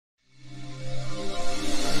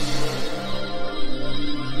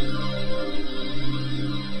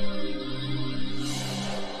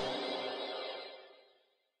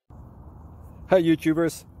Hi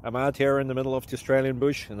YouTubers, I'm out here in the middle of the Australian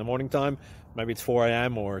bush in the morning time. Maybe it's 4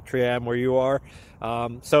 a.m. or 3 a.m. where you are.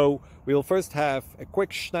 So we'll first have a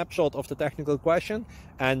quick snapshot of the technical question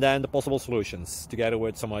and then the possible solutions, together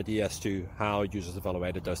with some ideas to how users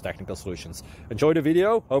evaluated those technical solutions. Enjoy the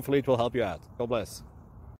video, hopefully it will help you out. God bless.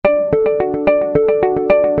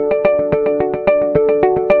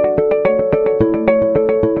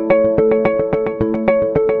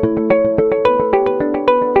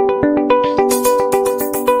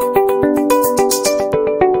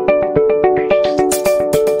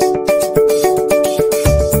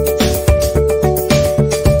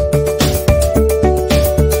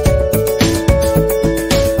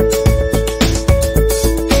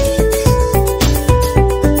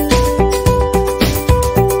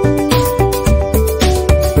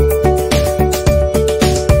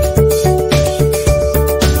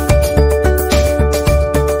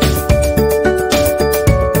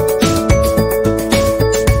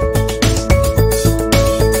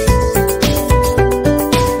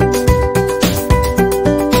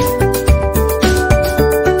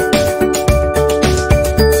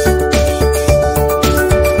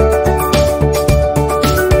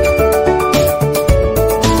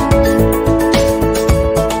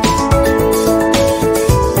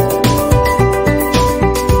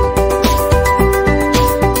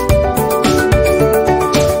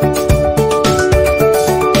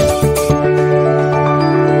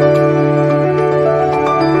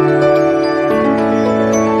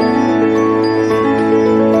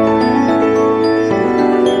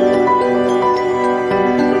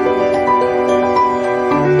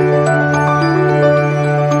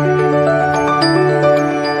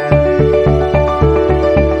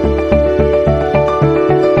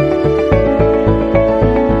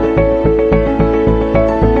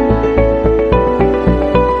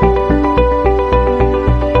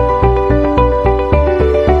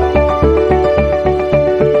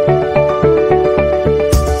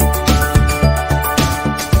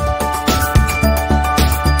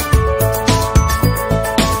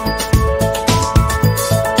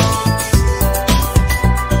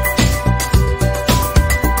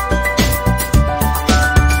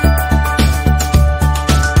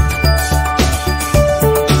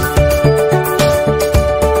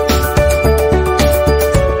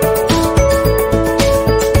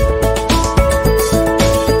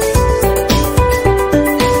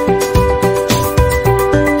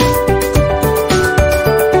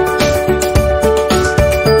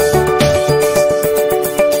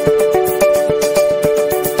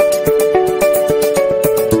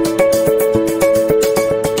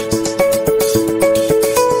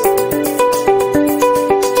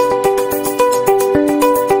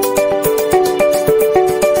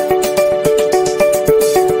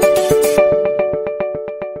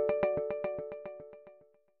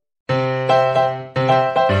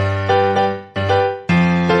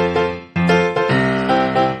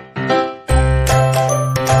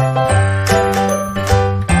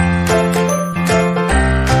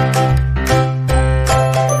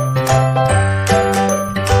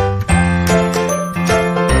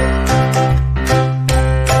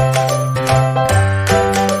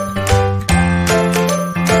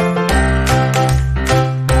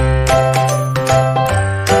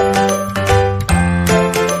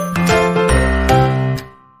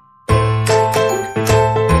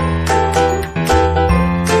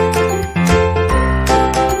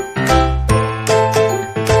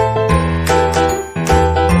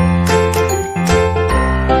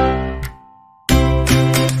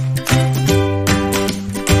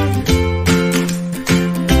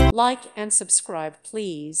 Like and subscribe,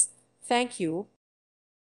 please. Thank you.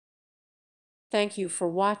 Thank you for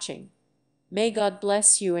watching. May God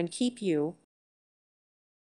bless you and keep you.